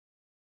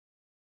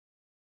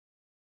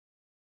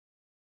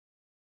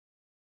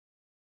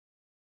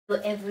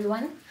Hello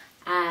everyone,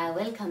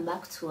 welcome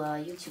back to our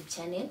YouTube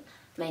channel.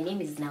 My name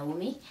is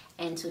Naomi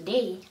and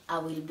today I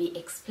will be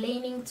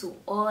explaining to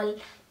all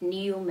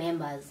new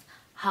members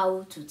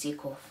how to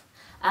take off.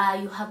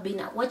 You have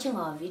been watching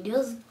our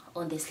videos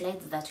on the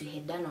slides that we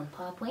had done on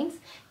PowerPoint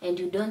and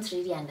you don't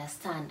really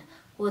understand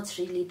what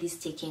really this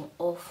taking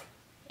off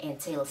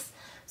entails.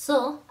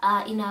 So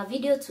in our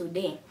video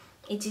today,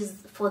 it is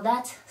for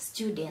that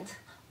student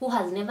who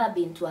has never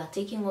been to a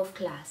taking off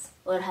class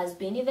or has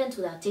been even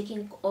to a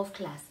taking off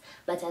class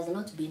but has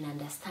not been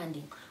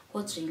understanding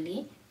what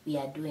really we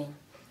are doing.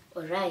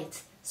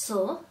 Alright,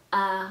 so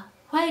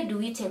why do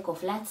we take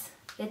off? Let's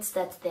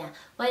start there.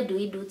 Why do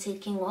we do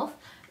taking off?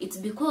 It's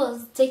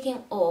because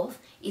taking off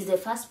is the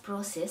first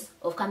process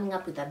of coming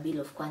up with a bill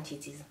of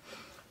quantities.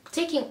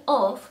 Taking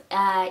off,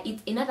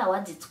 in other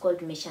words, it's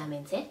called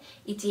measurement.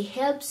 It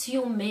helps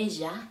you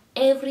measure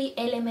every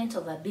element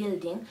of a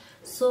building,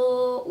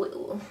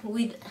 so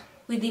with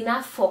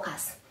enough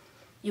focus.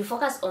 You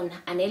focus on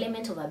an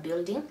element of a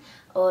building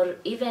or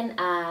even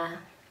a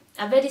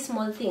very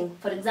small thing,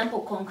 for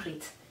example,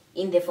 concrete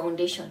in the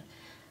foundation.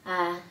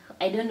 I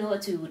don't know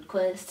what we would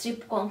call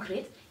strip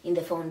concrete in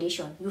the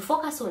foundation. You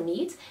focus on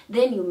it,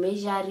 then you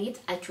measure it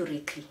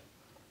accurately.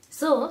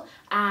 So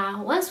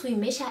once we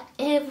measure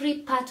every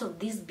part of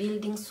this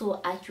building so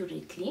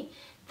accurately,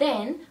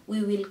 then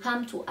we will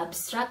come to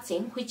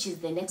abstracting, which is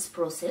the next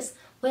process,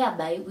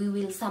 whereby we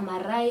will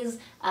summarize,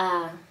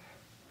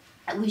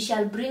 we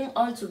shall bring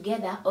all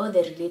together all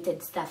the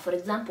related stuff. For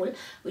example,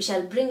 we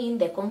shall bring in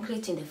the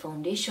concrete in the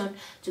foundation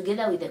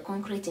together with the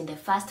concrete in the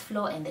first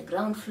floor and the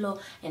ground floor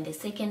and the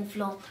second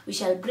floor. We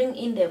shall bring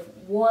in the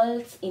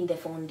walls in the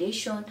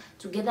foundation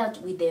together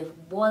with the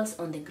walls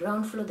on the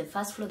ground floor, the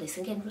first floor, the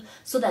second floor,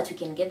 so that we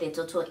can get the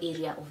total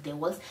area of the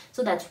walls,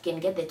 so that we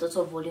can get the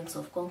total volumes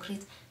of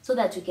concrete, so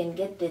that we can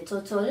get the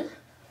total,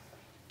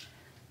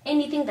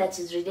 anything that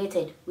is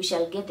related, we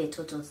shall get the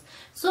totals.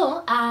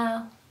 So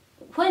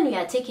when we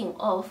are taking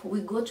off,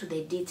 we go to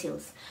the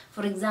details.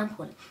 For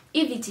example,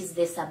 if it is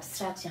the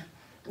substructure,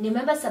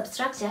 remember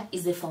substructure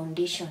is the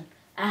foundation.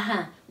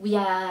 We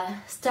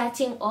are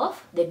starting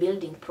off the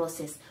building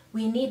process.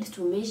 We need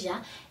to measure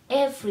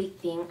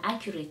everything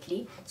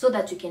accurately so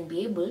that we can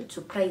be able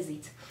to price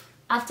it.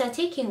 After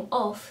taking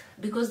off,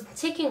 because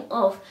taking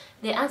off,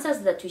 the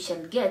answers that we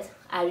shall get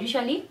are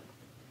usually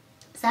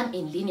some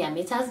in linear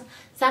meters,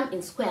 some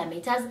in square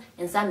meters,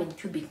 and some in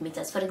cubic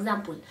meters. For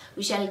example,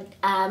 we shall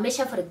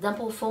measure, for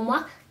example,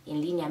 formwork in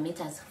linear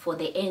meters for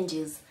the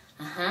hinges.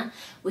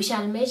 We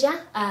shall measure,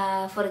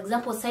 for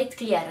example, site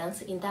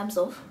clearance in terms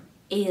of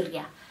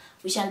area.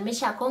 We shall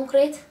measure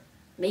concrete,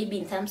 maybe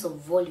in terms of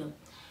volume.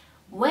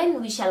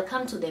 When we shall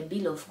come to the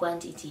bill of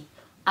quantity,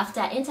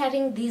 after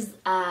entering these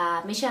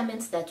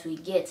measurements that we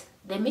get,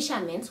 the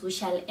measurements, we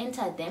shall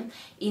enter them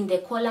in the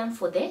column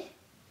for the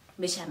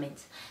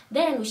measurements.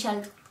 Then we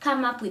shall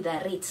come up with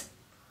a rate.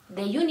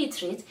 The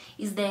unit rate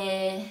is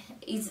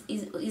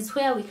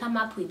where we come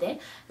up with the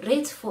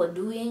rate for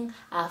doing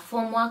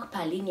formwork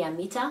per linear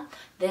meter,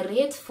 the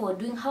rate for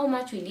doing how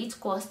much will it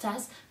cost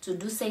us to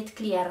do site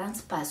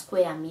clearance per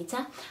square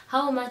meter,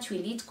 how much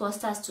will it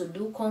cost us to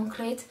do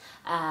concrete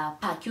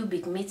per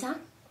cubic meter.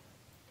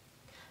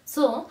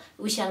 So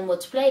we shall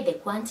multiply the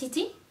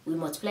quantity, we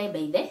multiply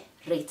by the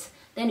rate,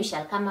 then we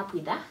shall come up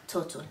with a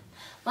total.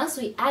 Once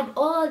we add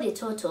all the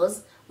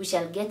totals, we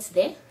shall get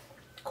the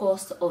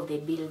cost of the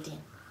building.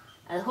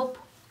 I hope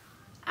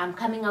I'm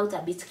coming out a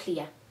bit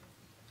clear.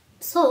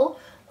 So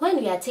when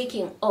we are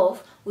taking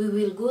off, we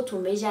will go to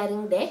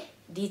measuring the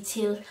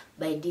detail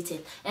by detail,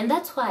 and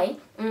that's why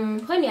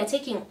when we are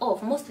taking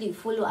off, mostly we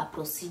follow a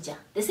procedure,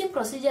 the same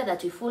procedure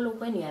that we follow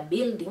when we are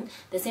building,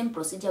 the same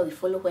procedure we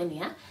follow when we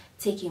are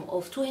taking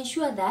off, to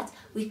ensure that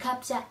we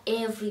capture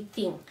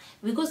everything,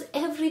 because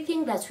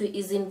everything that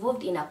is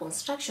involved in a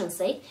construction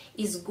site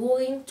is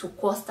going to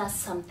cost us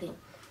something.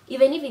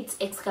 Even if it's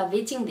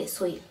excavating the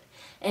soil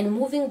and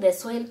moving the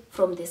soil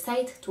from the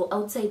site to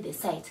outside the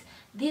site,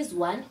 this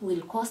one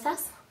will cost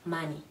us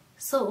money.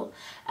 So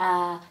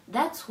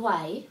that's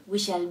why we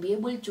shall be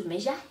able to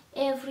measure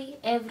every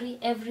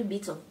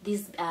bit of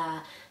this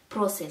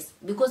process,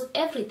 because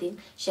everything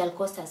shall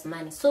cost us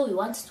money. So we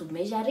want to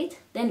measure it,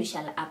 then we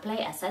shall apply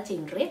a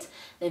certain rate,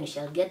 then we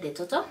shall get the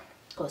total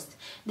cost.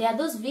 There are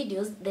those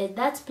videos,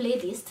 that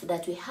playlist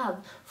that we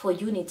have for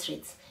unit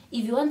rates.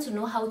 If you want to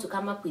know how to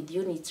come up with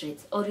unit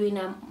rates, or you're in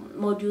a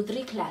module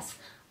 3 class,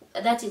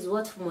 that is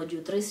what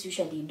module 3s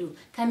usually do,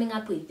 coming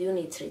up with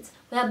unit rates,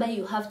 whereby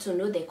you have to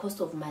know the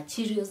cost of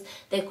materials,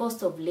 the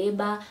cost of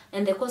labor,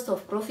 and the cost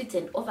of profit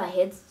and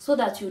overheads, so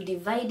that you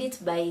divide it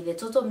by the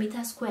total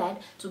meter squared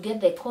to get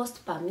the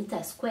cost per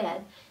meter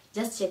squared.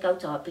 Just check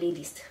out our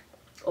playlist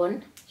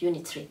on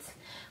unit rates.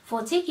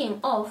 For taking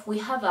off, we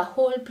have a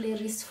whole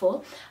playlist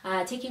for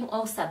taking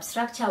off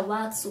substructure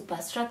works,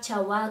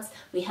 superstructure works,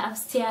 we have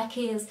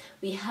staircase,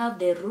 we have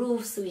the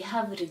roofs, we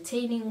have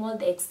retaining wall,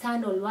 the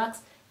external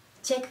works.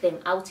 Check them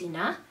out in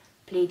our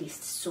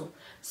playlist too.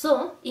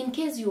 So in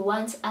case you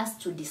want us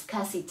to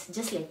discuss it,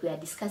 just like we are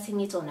discussing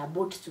it on a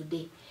boat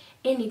today,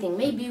 anything,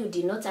 maybe you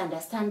did not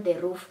understand the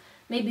roof,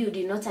 maybe you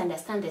did not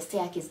understand the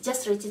staircase,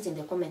 just write it in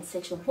the comment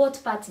section. What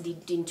part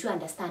didn't you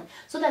understand?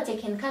 So that I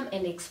can come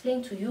and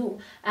explain to you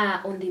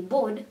on the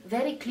board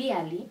very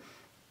clearly,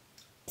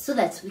 so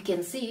that we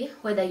can see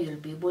whether you'll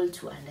be able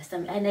to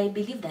understand. And I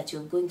believe that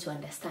you're going to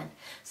understand.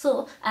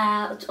 So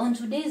on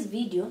today's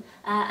video,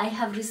 I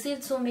have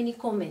received so many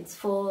comments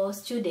for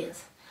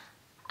students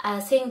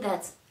saying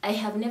that I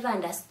have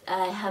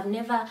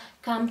never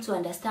come to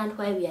understand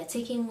why we are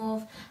taking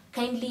off.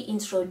 Kindly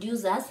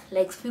introduce us,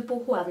 like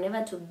people who have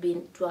never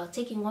been to a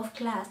taking off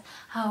class,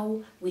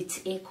 how we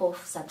take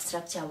off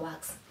substructure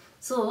works.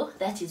 So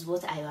that is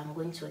what I am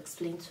going to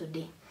explain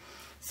today.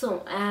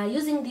 So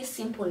using these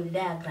simple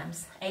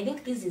diagrams, I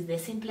think this is the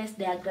simplest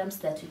diagrams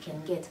that you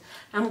can get.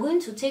 I'm going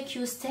to take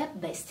you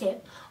step by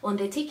step on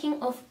the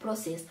taking off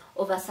process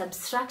of a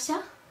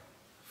substructure,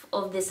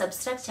 of the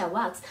substructure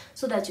works,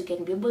 so that you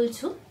can be able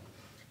to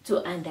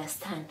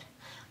understand.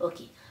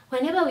 Okay,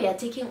 whenever we are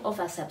taking off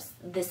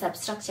the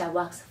substructure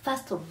works,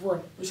 first of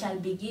all, we shall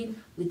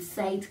begin with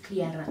site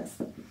clearance.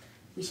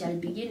 We shall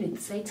begin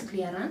with site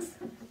clearance.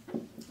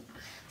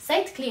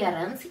 Site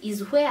clearance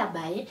is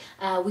whereby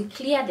we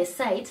clear the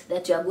site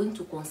that you are going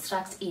to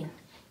construct in.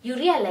 You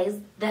realize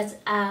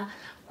that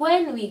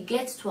when we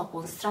get to a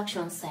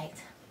construction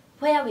site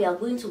where we are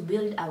going to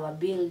build our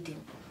building,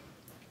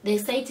 the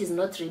site is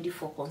not ready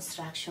for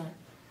construction.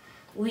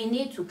 We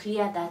need to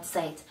clear that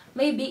site.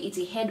 Maybe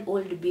it had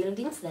old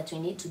buildings that we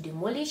need to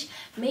demolish.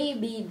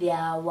 Maybe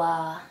there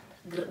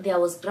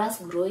was grass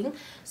growing,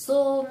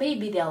 so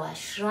maybe there were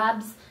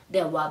shrubs,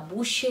 there were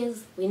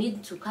bushes. We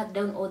need to cut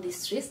down all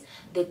these trees.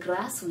 The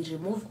grass, we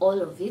remove all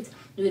of it.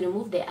 We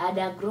remove the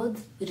other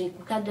growth. We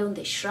cut down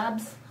the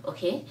shrubs.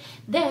 Okay,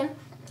 then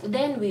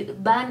we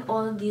burn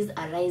all these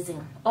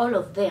arising, all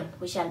of them.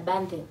 We shall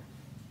burn them.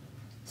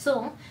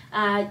 So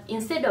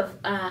instead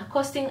of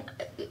costing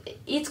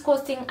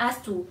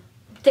us to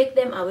take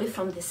them away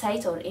from the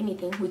site or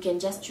anything, we can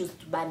just choose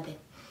to burn them.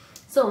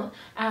 So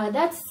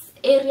that's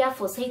area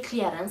for site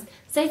clearance.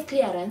 Site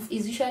clearance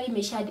is usually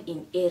measured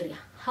in area.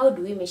 How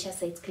do we measure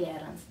site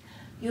clearance?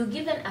 You're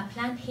given a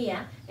plan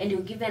here and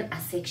you're given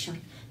a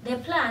section. The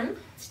plan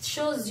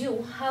shows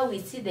you how we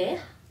see the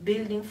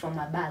building from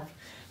above.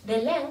 The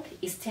length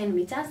is 10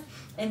 meters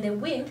and the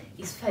width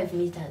is 5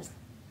 meters.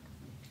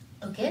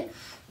 Okay,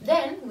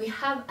 then we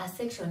have a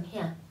section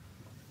here.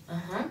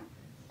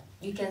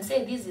 You can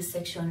say this is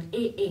section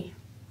AA.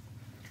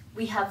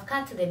 We have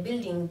cut the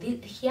building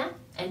here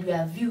and we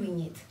are viewing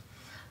it.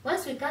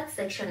 Once we cut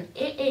section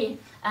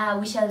AA,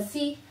 we shall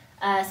see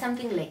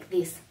something like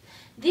this.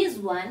 This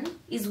one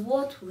is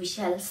what we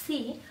shall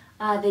see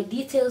the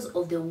details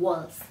of the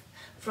walls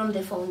from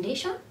the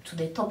foundation to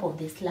the top of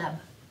the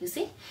slab. You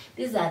see,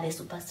 these are the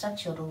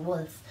superstructural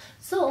walls.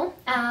 So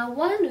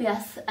when we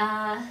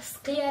are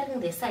clearing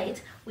the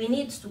site, we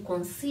need to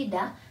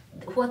consider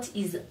what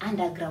is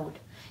underground.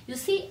 You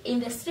see,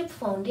 in the strip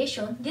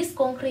foundation, this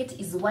concrete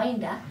is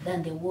wider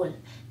than the wall.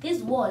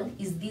 This wall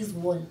is this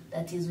wall,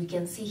 that is, we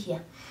can see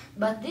here.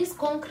 But this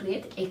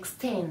concrete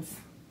extends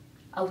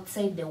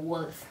outside the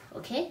walls,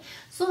 okay?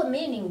 So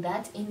meaning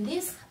that in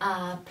this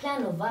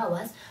plan of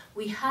ours,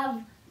 we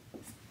have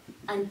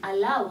an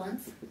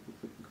allowance.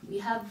 We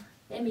have,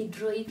 let me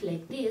draw it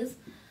like this,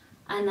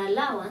 an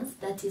allowance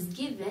that is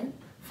given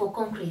for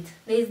concrete.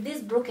 There is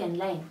this broken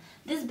line.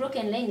 This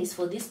broken line is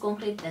for this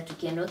concrete that you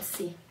cannot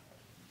see,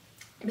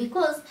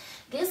 because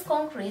this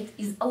concrete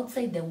is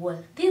outside the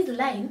wall. This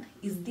line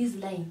is this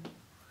line.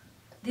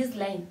 This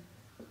line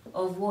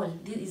of wall,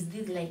 this is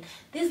this line.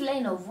 This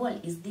line of wall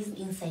is this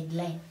inside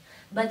line.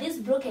 But this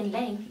broken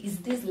line is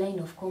this line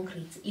of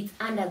concrete. It's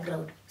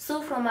underground.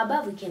 So from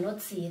above we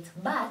cannot see it.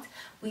 But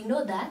we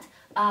know that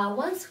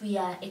once we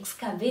are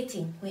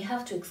excavating, we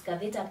have to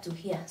excavate up to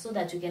here so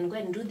that we can go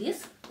and do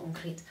this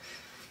concrete.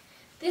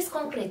 This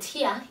concrete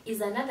here is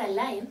another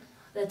line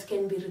that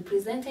can be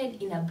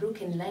represented in a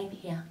broken line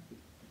here.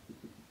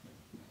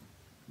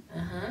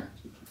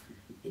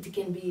 It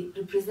can be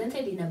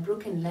represented in a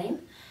broken line.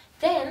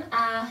 Then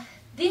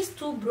these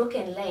two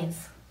broken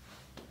lines,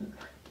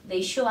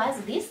 they show us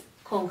this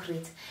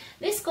concrete.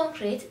 This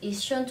concrete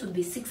is shown to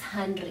be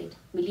 600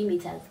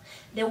 millimeters.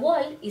 The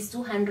wall is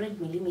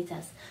 200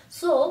 millimeters.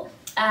 So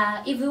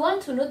if we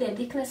want to know the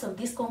thickness of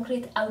this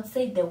concrete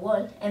outside the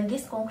wall and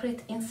this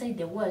concrete inside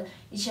the wall,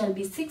 it shall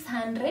be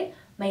 600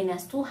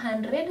 minus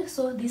 200.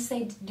 So this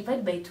side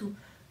divided by 2.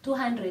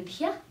 200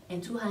 here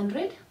and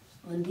 200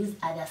 on this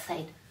other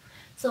side.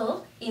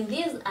 So in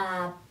this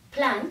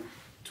plan,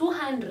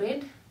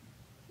 200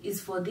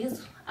 is for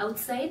this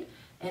outside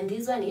and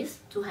this one is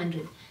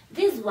 200.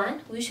 This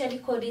one, we usually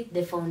call it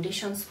the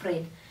foundation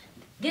spread.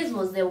 This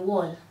was the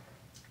wall.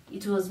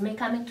 It was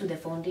coming to the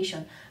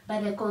foundation,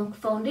 but the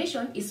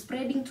foundation is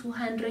spreading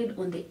 200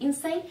 on the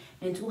inside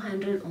and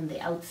 200 on the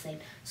outside.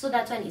 So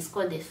that one is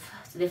called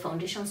the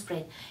foundation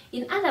spread.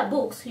 In other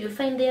books, you'll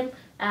find them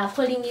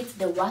calling it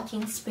the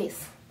working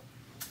space.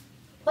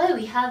 Why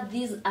we have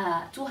these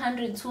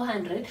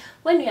 200,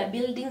 when we are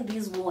building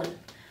this wall,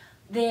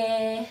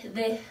 the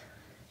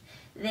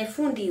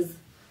fundis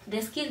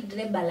the skilled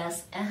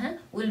laborers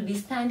will be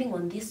standing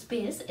on this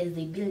space as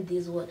they build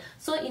this wall.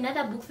 So in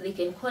other books they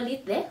can call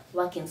it the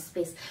working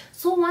space.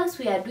 So once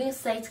we are doing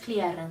site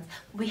clearance,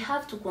 we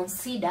have to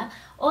consider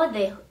all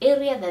the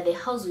area that the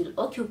house will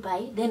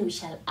occupy. Then we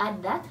shall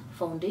add that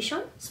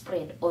foundation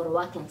spread or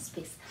working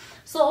space.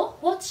 So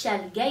what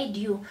shall guide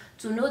you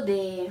to know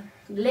the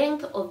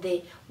length of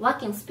the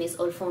working space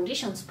or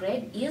foundation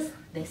spread is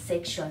the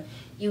section.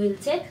 You will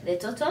take the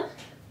total.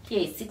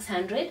 Here is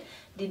 600,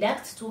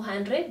 deduct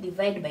 200,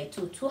 divide by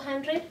 2,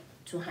 200,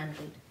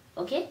 200.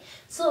 Okay,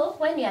 so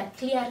when you are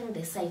clearing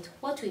the site,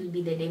 what will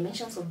be the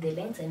dimensions of the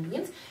length and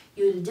width?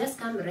 You will just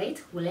come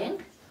write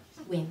length,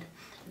 width.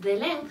 The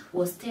length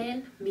was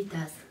 10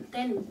 meters,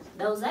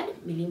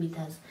 10,000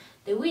 millimeters.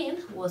 The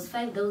width was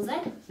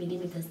 5,000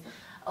 millimeters.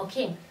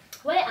 Okay,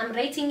 why I'm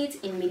writing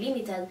it in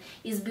millimeters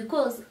is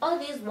because all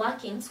these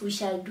workings, we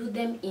shall do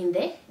them in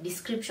the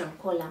description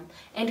column.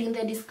 And in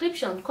the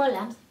description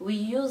column, we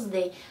use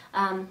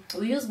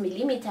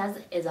millimeters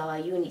as our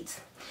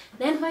unit.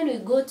 Then when we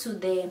go to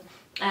the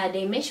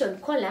dimension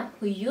column,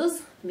 we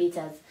use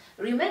meters.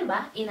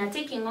 Remember, in a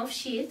taking off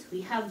sheet,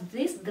 we have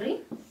these 3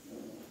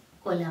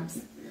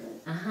 columns.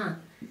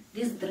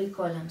 These 3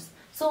 columns.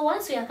 So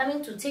once we are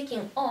coming to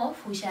taking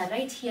off, we shall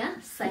write here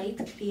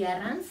site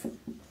clearance.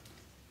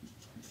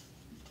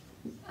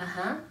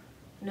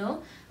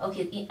 No,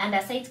 okay, under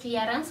site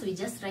clearance we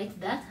just write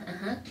that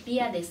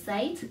clear the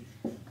site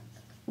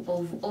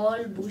of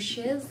all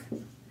bushes,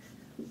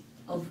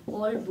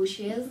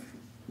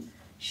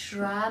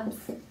 shrubs,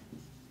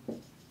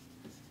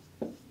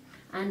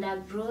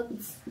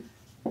 undergrowths,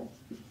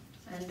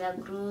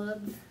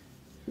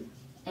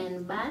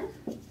 and burn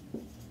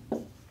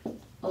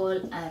all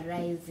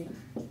arising.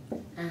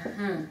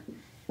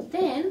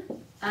 Then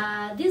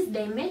these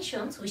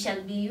dimensions we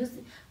shall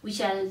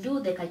do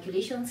the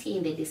calculations here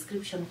in the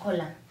description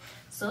column.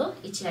 So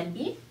it shall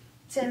be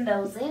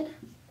 10,000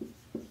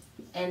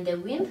 and the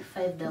width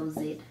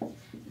 5,000.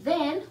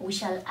 Then we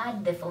shall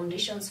add the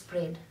foundation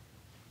spread.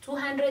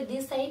 200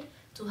 this side,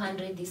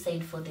 200 this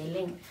side for the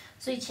length.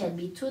 So it shall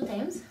be 2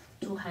 times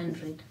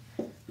 200.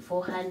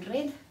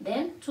 400,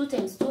 then 2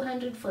 times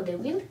 200 for the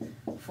width,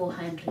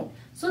 400.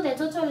 So the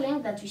total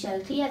length that we shall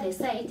clear the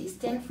site is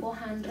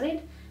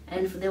 10,400,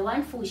 and for the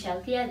one we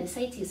shall clear the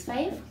site is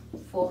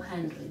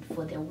 5,400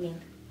 for the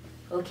width.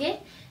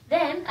 Okay,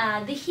 then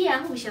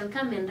here we shall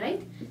come and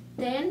write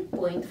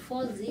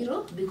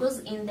 10.40 because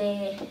in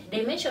the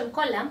dimension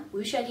column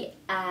we usually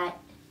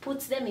put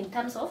them in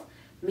terms of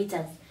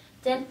meters.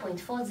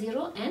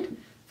 10.40 and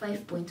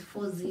 5.40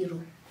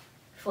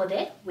 for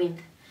the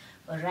width.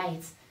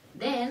 Alright,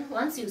 then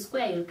once you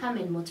square, you'll come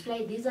and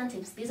multiply these and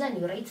times this and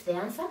you write the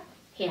answer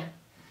here.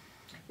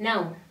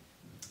 Now,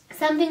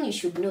 something you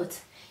should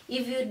note,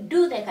 if you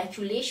do the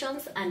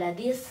calculations under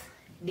this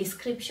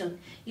description,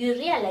 you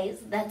realize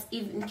that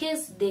if in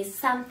case there's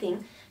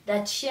something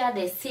that share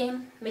the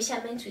same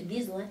measurement with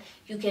this one,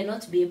 you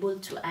cannot be able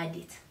to add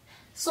it.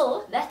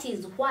 So that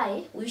is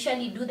why we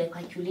usually do the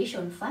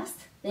calculation first,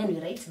 then we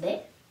write the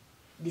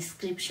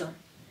description.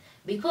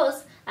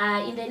 Because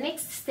in the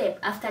next step,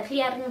 after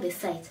clearing the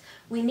site,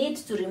 we need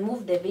to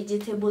remove the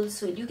vegetable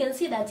soil. You can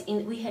see that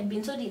we had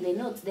been told in the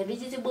notes, the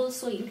vegetable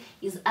soil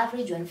is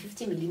average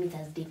 150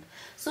 millimeters deep.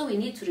 So we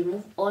need to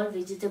remove all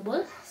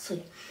vegetable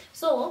soil.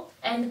 So,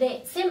 and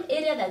the same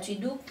area that we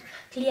do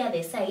clear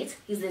the site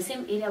is the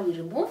same area we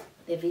remove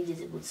the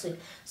vegetable soil.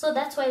 So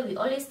that's why we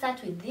always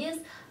start with these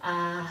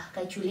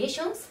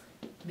calculations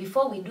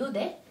before we do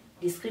the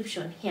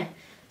description here.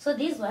 So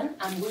this one,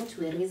 I'm going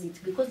to erase it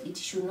because it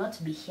should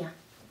not be here.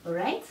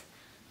 Alright?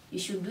 You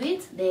should do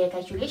it, the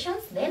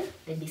calculations, then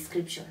the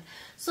description.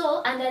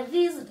 So under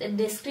this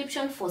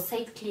description for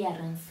site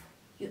clearance,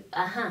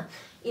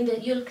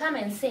 you'll come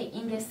and say,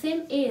 in the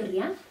same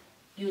area,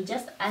 you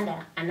just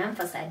under an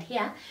ampersand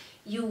here,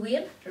 you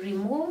will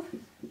remove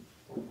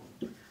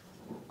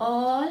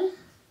all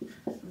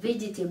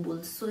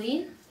vegetable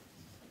soil,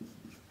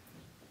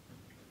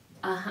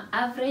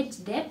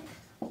 average depth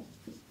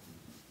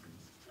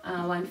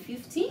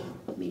 150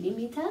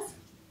 millimeters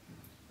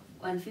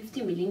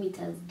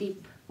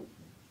deep,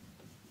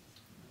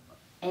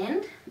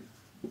 and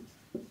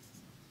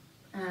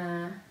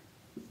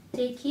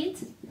take it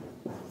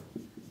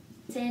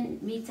 10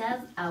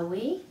 meters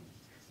away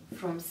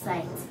from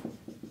site.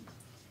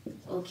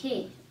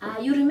 Okay,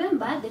 you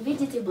remember the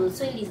vegetable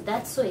soil is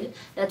that soil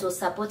that was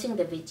supporting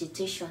the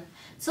vegetation.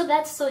 So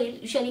that soil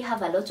usually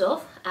have a lot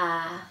of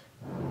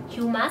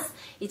humus,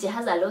 it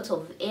has a lot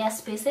of air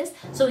spaces,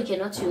 so we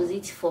cannot use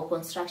it for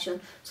construction.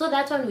 So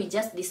that one we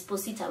just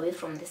dispose it away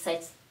from the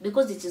sites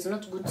because it is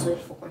not good soil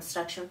for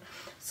construction.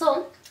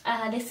 So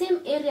the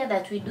same area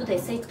that we do the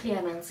site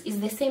clearance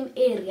is the same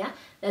area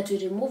that we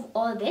remove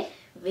all the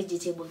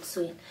vegetable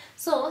soil.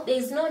 So there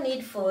is no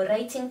need for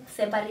writing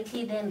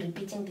separately then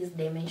repeating these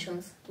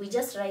dimensions. We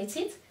just write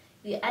it,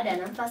 we add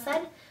an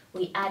ampersand,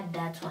 we add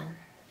that one.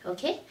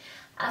 Okay,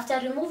 after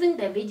removing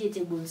the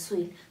vegetable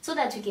soil, so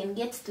that we can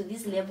get to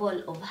this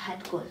level of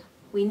hard coal,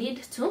 we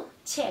need to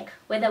check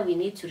whether we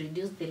need to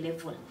reduce the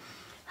level.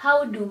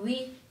 how do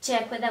we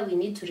check whether we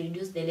need to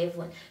reduce the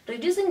level?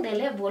 Reducing the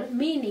level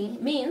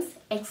means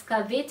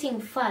excavating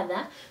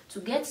further to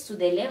get to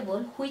the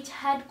level which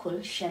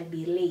hardcore shall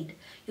be laid.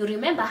 You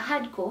remember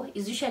hardcore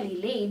is usually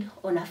laid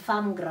on a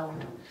firm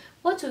ground.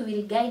 What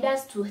will guide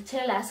us to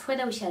tell us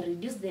whether we shall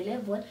reduce the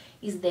level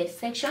is the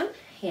section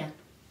here.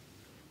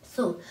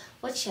 So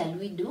what shall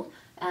we do?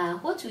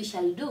 What we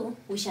shall do,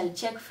 we shall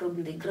check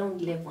from the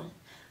ground level.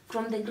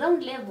 From the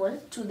ground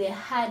level to the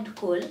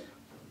hardcore.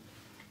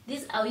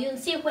 This, you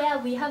see where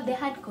we have the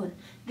hardcore.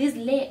 This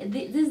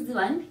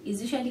one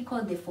is usually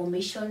called the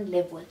formation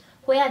level.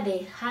 Where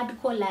the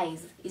hardcore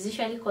lies is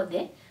usually called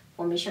the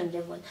formation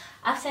level.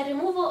 After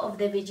removal of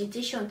the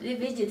vegetation, the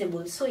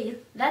vegetable soil,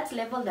 that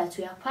level that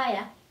we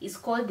acquire is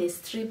called the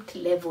stripped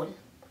level.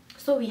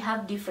 So we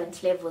have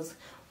different levels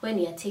when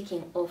we are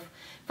taking off.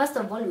 First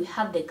of all, we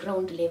have the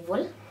ground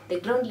level.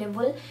 The ground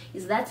level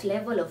is that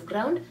level of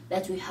ground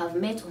that we have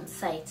met on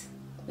site.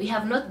 We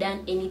have not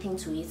done anything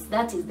to it.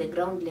 That is the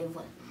ground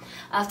level.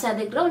 After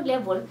the ground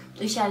level,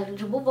 we shall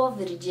remove all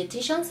the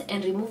vegetations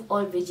and remove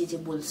all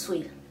vegetable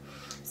soil.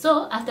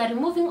 So after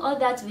removing all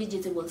that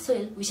vegetable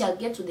soil, we shall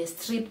get to the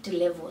stripped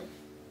level.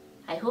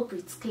 I hope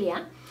it's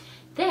clear.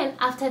 Then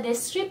after the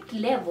stripped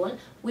level,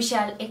 we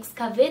shall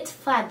excavate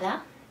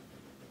further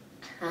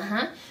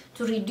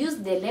to reduce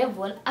the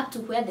level up to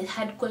where the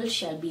hardcore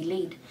shall be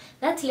laid.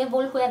 That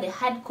level where the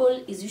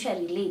hardcore is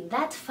usually laid,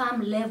 that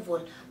firm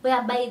level,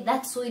 whereby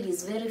that soil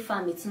is very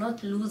firm, it's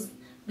not loose,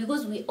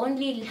 because we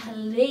only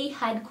lay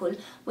hardcore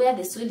where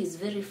the soil is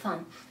very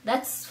firm.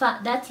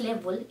 That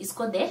level is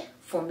called the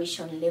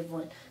formation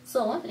level.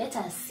 So let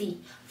us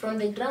see from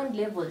the ground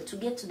level to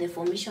get to the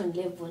formation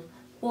level,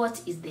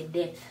 what is the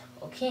depth?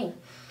 Okay,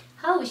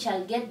 how we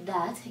shall get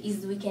that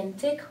is we can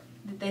take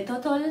the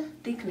total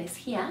thickness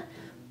here.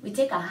 We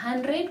take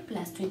 100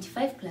 plus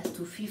 25 plus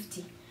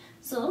 250.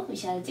 So we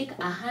shall take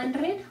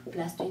 100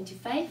 plus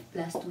 25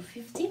 plus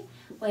 250.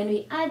 When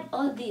we add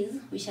all these,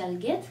 we shall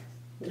get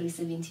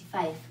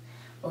 375.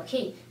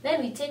 Okay,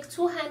 then we take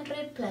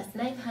 200 plus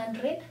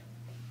 900.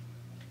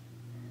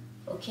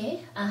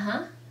 Okay,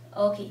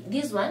 okay,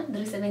 this one,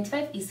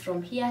 375 is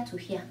from here to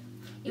here.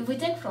 If we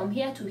take from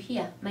here to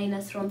here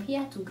minus from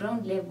here to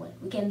ground level,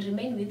 we can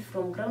remain with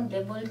from ground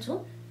level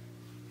to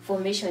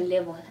formation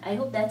level. I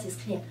hope that is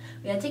clear.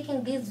 We are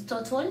taking this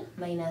total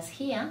minus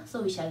here,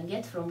 so we shall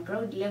get from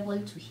ground level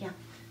to here.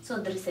 So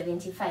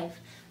 375.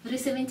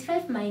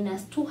 375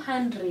 minus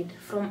 200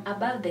 from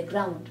above the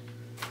ground.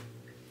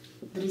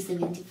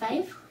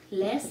 375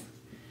 less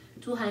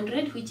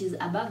 200, which is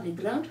above the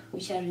ground, we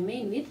shall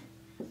remain with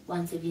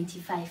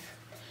 175.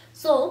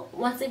 So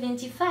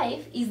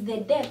 175 is the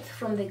depth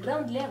from the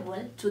ground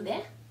level to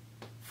the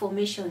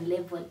formation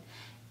level.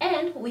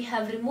 And we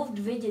have removed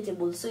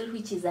vegetable soil,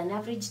 which is an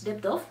average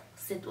depth of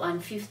set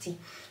 150.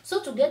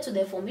 So to get to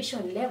the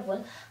formation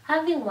level,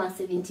 having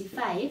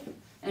 175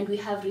 and we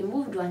have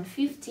removed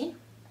 150,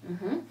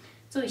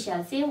 so we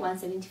shall say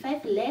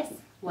 175 less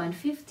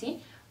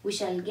 150, we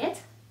shall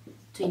get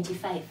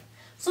 25.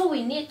 So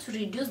we need to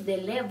reduce the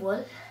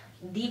level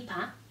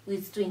deeper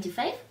with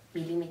 25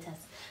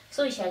 millimeters.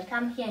 So we shall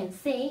come here and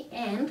say,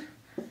 and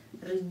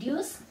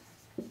reduce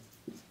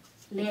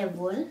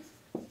level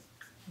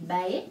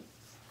by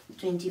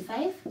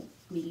 25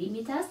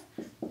 millimeters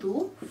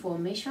to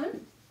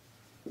formation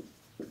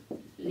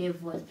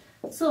level.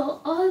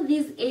 So all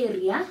this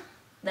area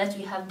that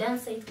we have done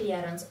site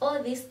clearance,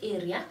 all this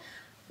area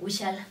we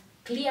shall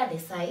clear the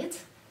site.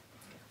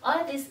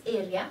 All this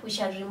area we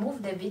shall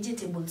remove the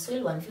vegetable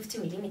soil 150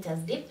 millimeters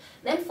deep.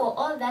 Then for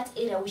all that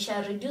area we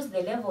shall reduce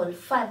the level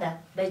further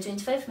by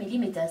 25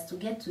 millimeters to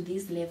get to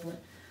this level.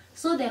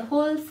 So the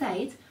whole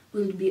site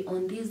will be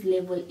on this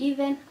level,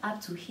 even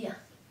up to here,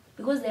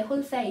 because the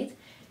whole site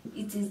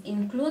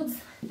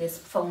includes this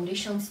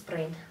foundation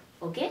spread.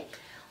 Okay,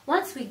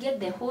 once we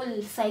get the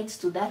whole site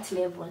to that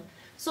level,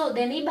 so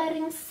the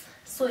neighboring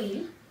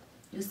soil,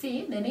 you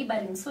see, the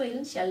neighboring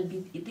soil shall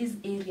be this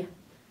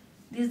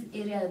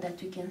area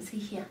that we can see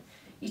here.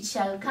 It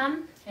shall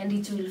come and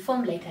it will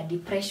form like a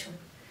depression.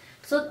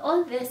 So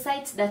all the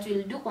sites that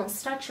we'll do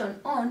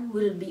construction on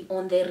will be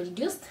on the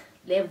reduced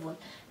level,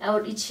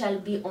 or it shall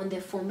be on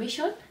the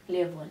formation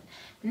level.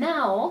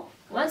 Now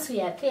once we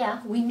are there,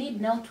 we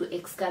need now to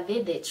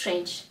excavate the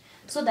trench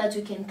so that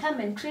we can come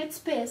and create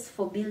space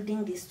for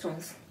building these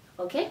stones.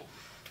 Okay,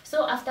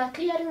 so after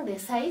clearing the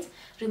site,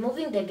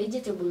 removing the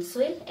vegetable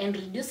soil and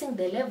reducing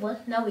the level,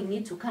 now we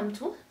need to come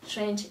to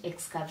trench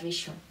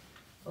excavation.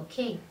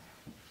 Okay,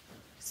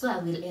 so I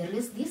will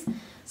erase this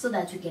so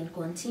that we can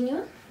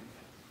continue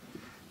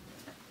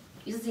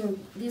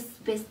using this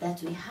space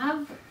that we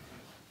have.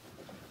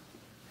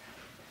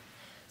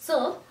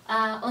 So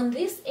on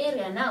this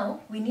area now,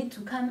 we need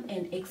to come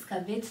and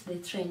excavate the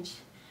trench.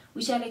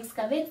 We shall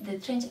excavate the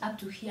trench up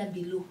to here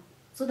below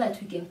so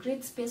that we can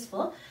create space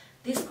for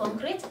this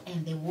concrete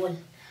and the wall.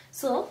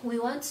 So we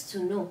want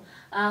to know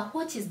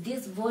what is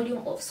this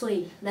volume of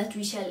soil that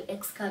we shall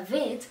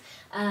excavate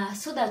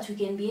so that we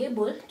can be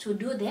able to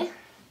do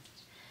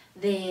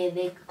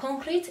the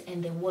concrete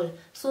and the wall.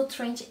 So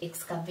trench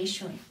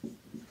excavation.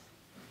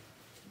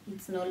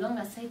 It's no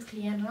longer site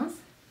clearance.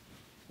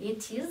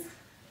 It is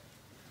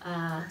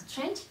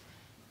trench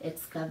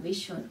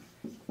excavation.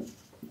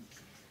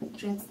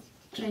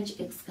 Trench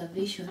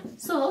excavation.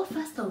 So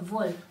first of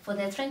all, for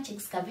the trench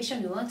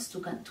excavation, we want to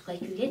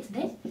calculate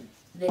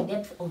the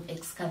depth of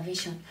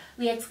excavation.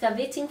 We are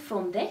excavating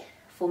from the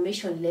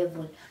formation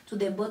level to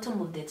the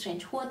bottom of the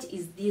trench. What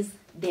is this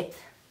depth?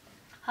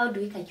 How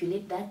do we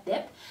calculate that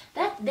depth?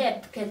 That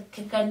depth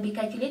can be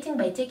calculating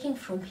by taking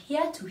from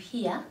here to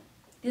here.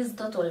 This is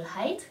total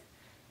height,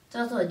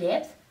 total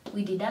depth.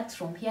 We deduct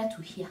from here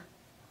to here.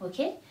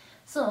 Okay?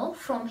 So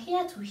from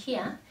here to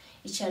here,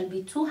 it shall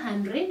be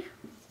 200.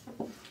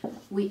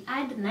 We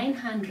add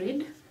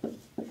 900.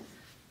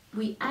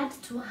 We add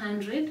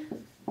 200.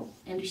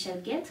 And we shall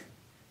get,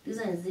 this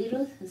one is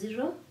 0,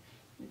 0,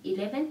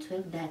 11,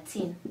 12,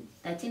 13.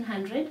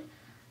 1300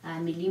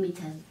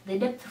 millimeters. The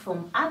depth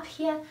from up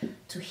here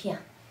to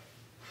here.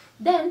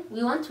 Then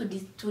we want to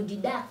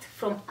deduct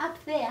from up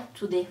there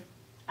to the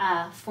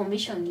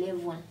formation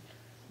level.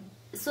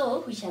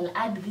 So we shall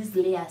add these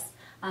layers.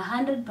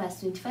 100 plus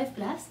 25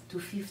 plus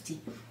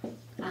 250.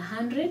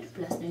 100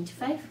 plus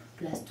 25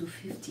 plus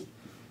 250.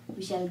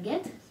 We shall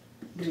get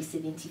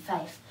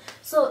 375.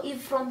 So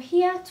if from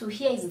here to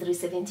here is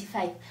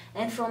 375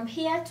 and from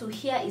here to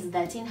here is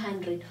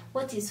 1300,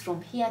 what is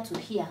from here to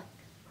here?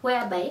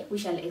 Whereby we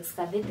shall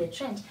excavate the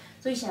trench.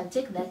 So we shall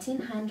take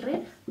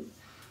 1300,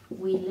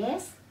 we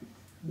less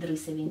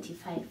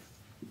 375.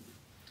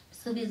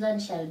 So this one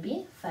shall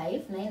be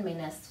 5, 9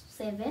 minus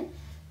 7,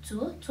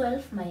 2,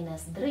 12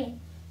 minus 3,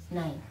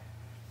 9.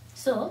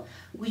 So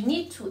we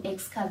need to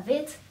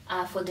excavate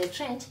for the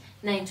trench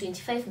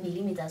 925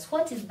 millimeters.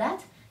 What is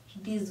that?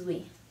 This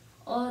way.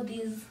 All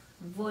this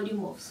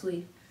volume of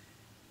soil.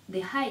 The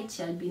height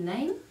shall be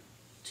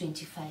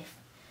 925.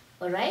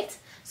 Alright?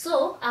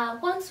 So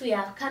once we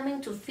are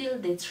coming to fill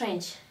the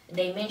trench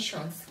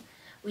dimensions,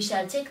 we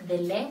shall take the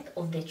length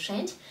of the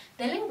trench.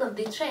 The length of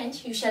the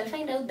trench, you shall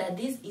find out that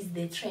this is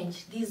the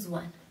trench, this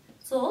one.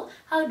 So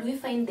how do we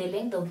find the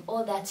length of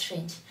all that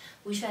trench?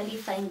 We shall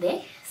find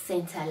the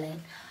center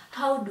line.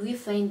 How do we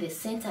find the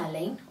center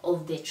line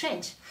of the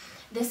trench?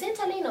 The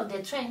center line of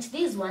the trench,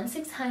 this one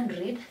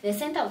 600, the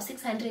center of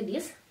 600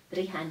 is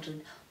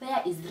 300.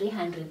 Where is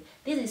 300?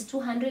 This is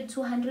 200,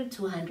 200,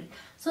 200.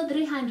 So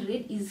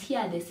 300 is here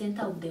at the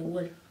center of the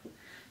wall.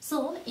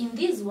 So in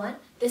this one,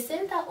 the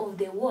center of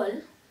the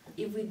wall,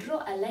 if we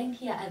draw a line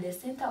here at the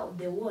center of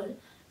the wall,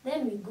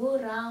 then we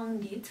go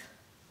around it,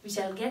 we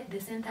shall get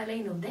the center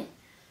line of the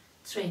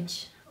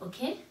trench.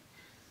 Okay?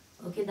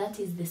 Okay, that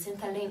is the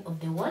center line of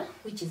the wall,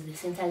 which is the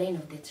center line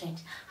of the trench.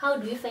 How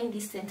do we find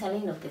this center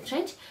line of the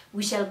trench?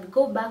 We shall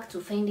go back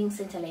to finding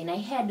center line. I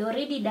had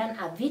already done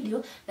a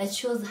video that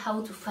shows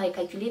how to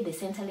calculate the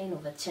center line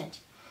of a trench.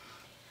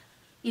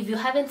 If you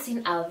haven't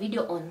seen our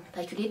video on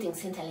calculating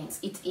center lines,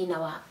 it's in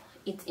our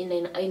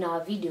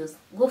videos.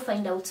 Go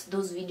find out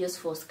those videos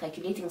for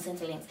calculating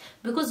center lines,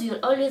 because you'll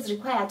always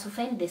require to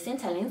find the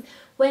center lines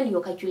when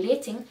you're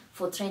calculating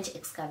for trench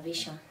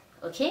excavation.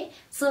 Okay,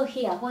 so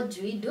here what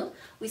do?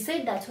 We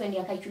said that when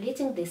you're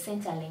calculating the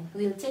center line,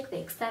 we'll take the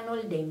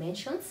external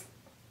dimensions,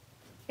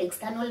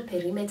 external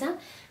perimeter,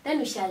 then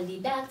we shall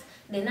deduct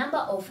the number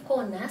of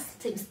corners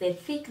times the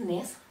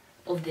thickness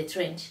of the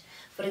trench.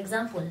 For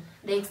example,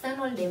 the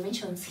external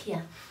dimensions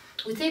here,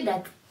 we say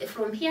that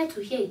from here to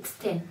here it's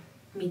 10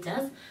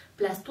 meters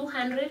plus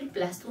 200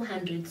 plus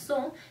 200.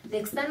 So the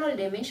external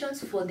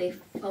dimensions for the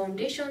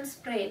foundation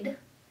spread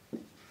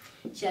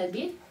shall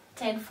be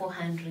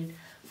 10,400.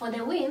 For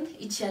the width,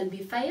 it shall be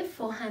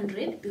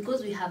 5,400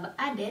 because we have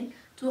added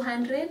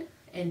 200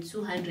 and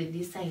 200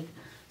 this side.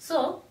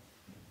 So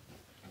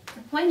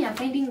when you are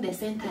finding the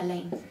center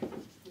line,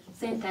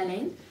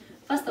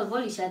 first of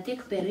all, you shall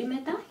take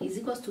perimeter is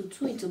equals to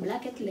 2 into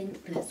bracket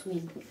length plus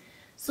width.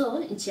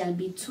 So it shall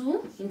be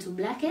 2 into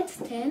bracket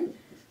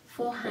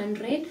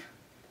 10,400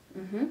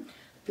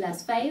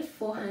 plus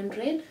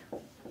 5,400.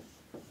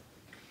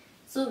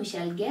 So we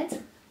shall get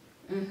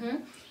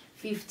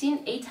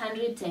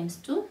 15,800 times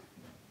 2.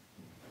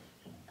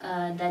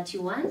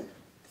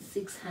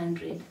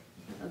 31,600.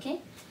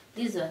 Okay,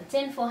 this one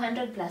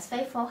 10,400 plus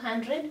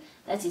 5,400,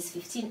 that is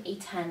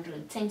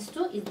 15,800 times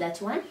 2 is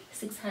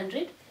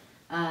 31,600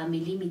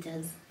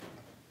 millimeters.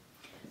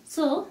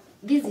 So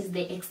this is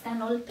the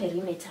external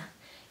perimeter.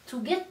 To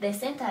get the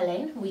center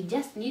line, we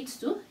just need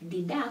to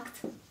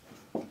deduct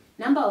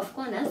number of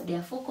corners. There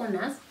are 4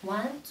 corners,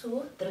 1,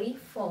 2, 3,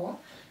 4,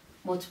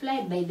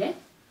 multiplied by the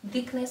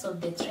thickness of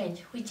the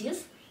trench, which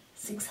is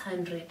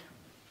 600.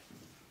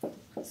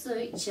 So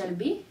it shall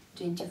be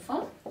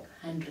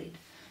 2,400.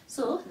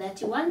 So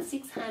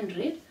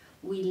 31,600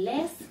 we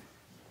less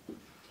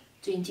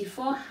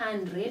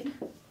 2,400,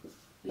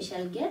 we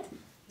shall get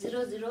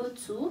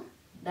 002,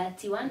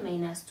 31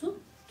 minus 2,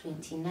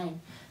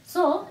 29.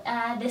 So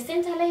the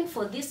center line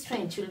for this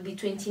trench will be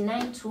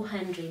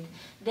 29,200.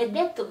 The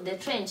depth of the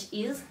trench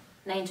is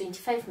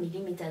 925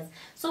 millimeters.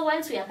 So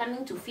once we are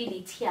coming to fill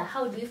it here,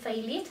 how do we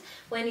fill it?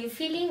 When we're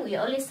filling, we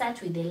always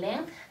start with the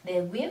length,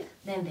 the width,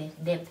 then the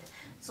depth.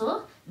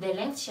 So the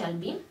length shall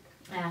be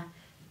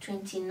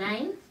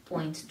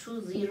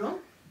 29.20.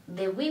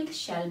 The width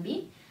shall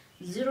be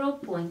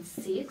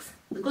 0.6.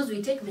 Because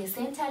we take the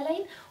center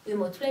line, we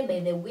multiply by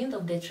the width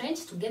of the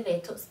trench to get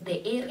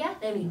the area,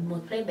 then we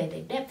multiply by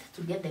the depth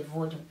to get the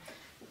volume.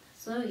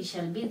 So it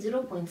shall be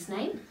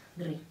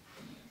 0.93.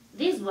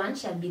 This one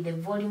shall be the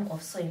volume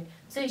of soil.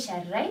 So you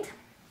shall write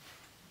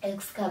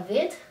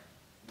excavate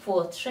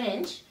for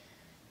trench,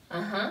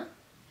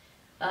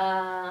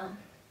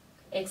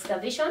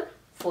 excavation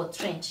for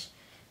trench.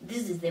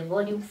 This is the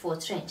volume for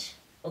trench,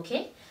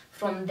 okay,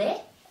 from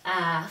the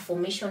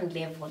formation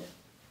level.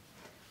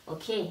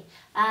 Okay,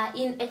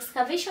 in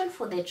excavation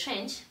for the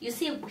trench, you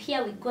see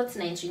here we got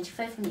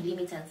 925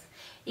 millimeters.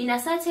 In a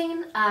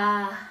certain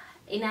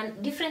in a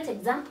different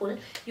example,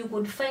 you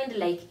could find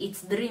like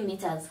it's 3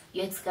 meters.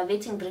 You're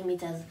excavating 3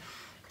 meters.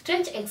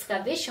 Trench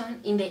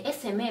excavation in the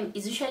SMM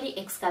is usually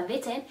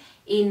excavated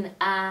in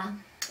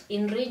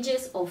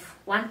ranges of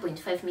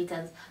 1.5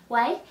 meters.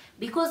 Why?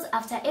 Because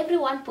after every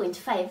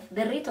 1.5,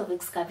 the rate of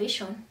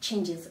excavation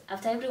changes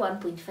after every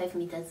 1.5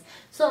 meters.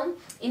 So,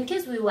 in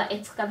case we were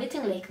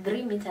excavating like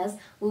 3 meters,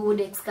 we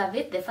would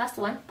excavate the first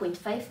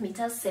 1.5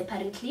 meters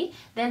separately,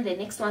 then the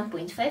next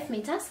 1.5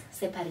 meters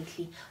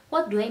separately.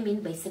 What do I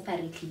mean by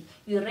separately?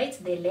 You write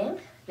the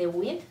length, the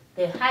width,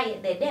 the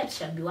height, the depth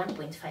shall be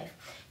 1.5.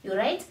 You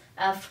write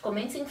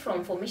commencing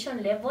from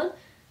formation level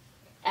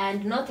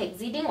and not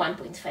exceeding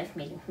 1.5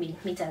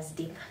 millimeters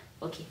deep.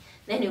 Okay,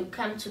 then you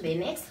come to the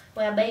next,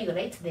 whereby you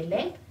write the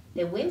length,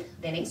 the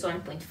width, the next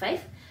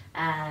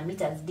 1.5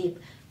 meters deep.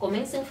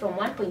 Commencing from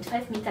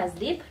 1.5 meters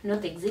deep,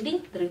 not exceeding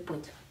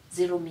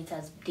 3.0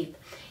 meters deep.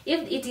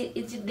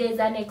 If there's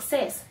an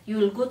excess, you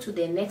will go to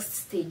the next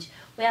stage,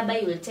 whereby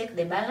you will take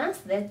the balance,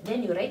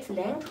 then you write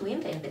length,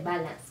 width, and the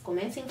balance.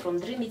 Commencing from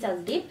 3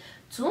 meters deep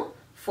to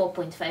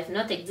 4.5,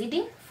 not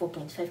exceeding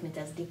 4.5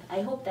 meters deep.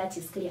 I hope that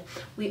is clear.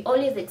 We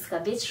always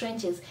excavate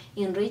trenches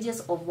in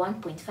ranges of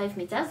 1.5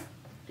 meters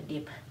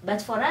deep.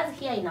 But for us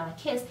here in our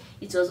case,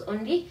 it was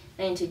only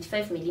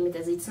 925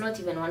 millimeters. It's not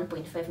even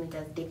 1.5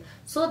 meters deep.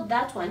 So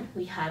that one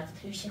we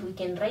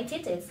can write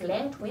it as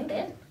length, width,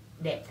 and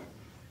depth.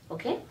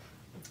 Okay?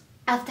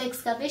 After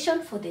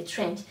excavation for the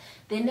trench,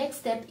 the next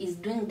step is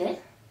doing the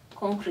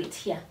concrete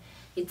here.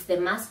 It's the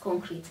mass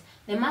concrete.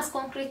 The mass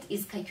concrete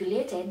is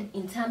calculated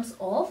in terms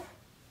of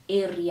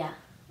area.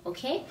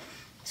 Okay,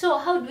 so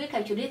how do we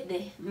calculate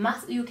the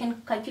mass? You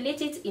can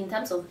calculate it in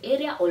terms of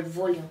area or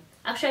volume.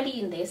 Actually,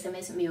 in the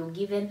SMS you're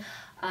given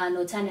an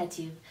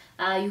alternative.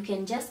 You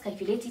can just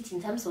calculate it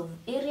in terms of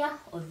area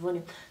or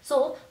volume.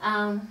 So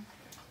how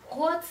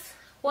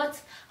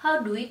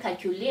do we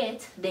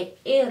calculate the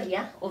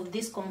area of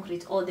this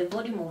concrete or the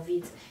volume of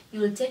it?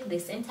 You will take the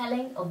center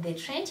line of the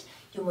trench,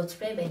 you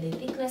multiply by the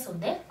thickness of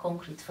the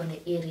concrete for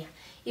the area.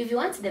 If you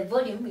want the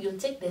volume, you'll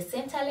take the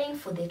center line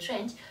for the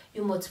trench,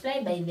 you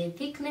multiply by the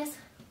thickness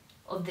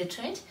of the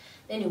trench,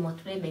 then you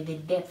multiply by the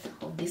depth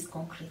of this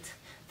concrete.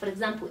 For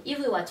example, if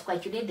we were to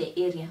calculate the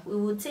area, we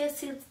would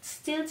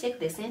still take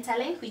the center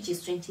line, which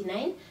is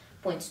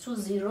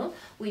 29.20,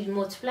 we'll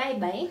multiply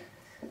by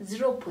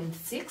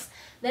 0.6,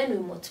 then we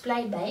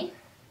multiply by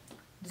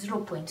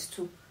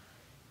 0.2.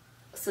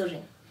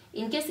 Sorry,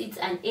 in case it's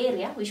an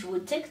area, which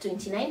would take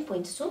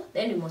 29.2,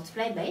 then we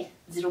multiply by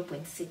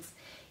 0.6.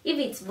 If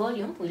it's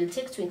volume, we'll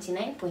take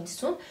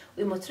 29.2,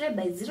 we multiply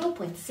by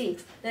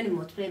 0.6, then we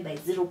multiply by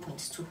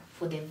 0.2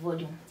 for the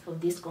volume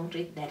of this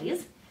concrete that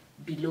is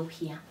below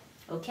here.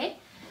 Okay,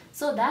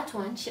 so that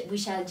one we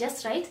shall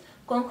just write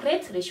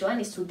concrete ratio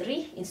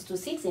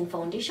 1:3:6 in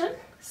foundation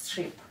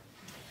strip.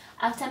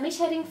 After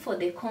measuring for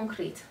the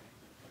concrete,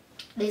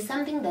 there's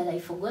something that I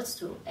forgot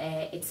to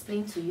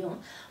explain to you.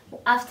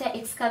 After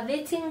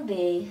excavating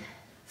the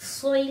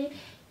soil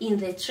in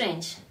the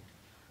trench,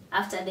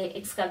 after the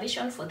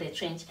excavation for the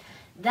trench,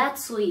 that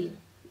soil,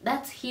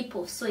 that heap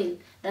of soil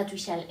that we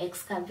shall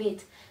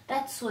excavate,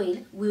 that soil,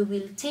 we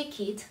will take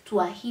it to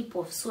a heap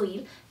of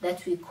soil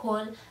that we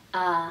call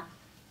a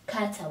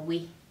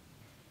cutaway.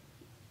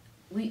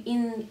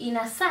 In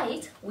a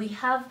site, we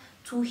have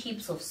 2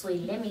 heaps of soil.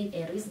 Let me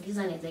erase this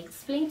one as I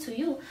explained to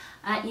you.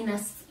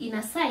 In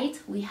a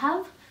site, we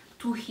have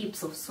 2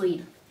 heaps of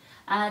soil.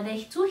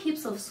 The 2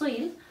 heaps of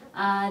soil,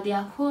 they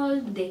are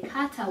called the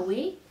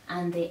cutaway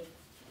and the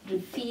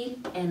refill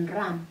and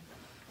ram.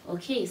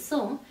 Okay,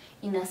 so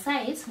in a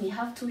site, we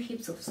have 2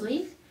 heaps of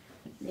soil.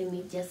 Let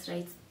me just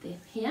write them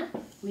here.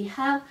 We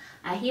have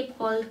a heap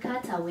called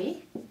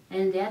cutaway,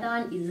 and the other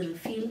one is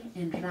refill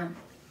and ram.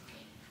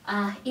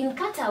 In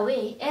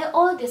cutaway,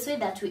 all the soil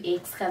that we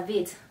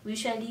excavate, we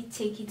usually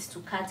take it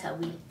to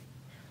cutaway.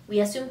 We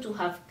assume to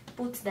have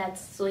put that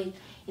soil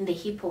in the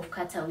heap of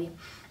cutaway.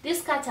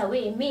 This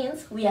cutaway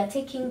means we are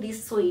taking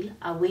this soil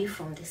away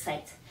from the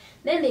site.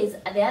 Then there is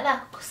the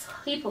other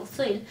heap of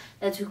soil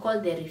that we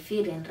call the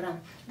refill and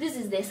ram. This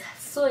is the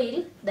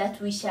soil that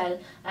we shall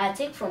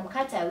take from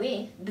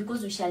cutaway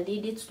because we shall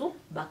need it to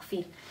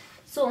backfill.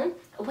 So,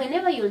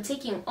 whenever you're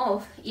taking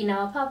off, in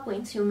our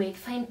PowerPoint, you may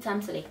find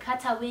terms like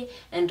cutaway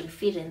and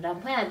refill and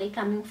ram. Where are they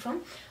coming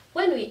from?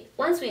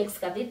 Once we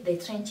excavate the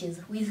trenches,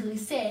 we will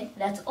say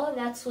that all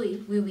that soil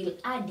we will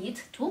add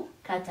it to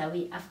cut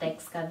away after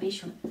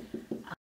excavation.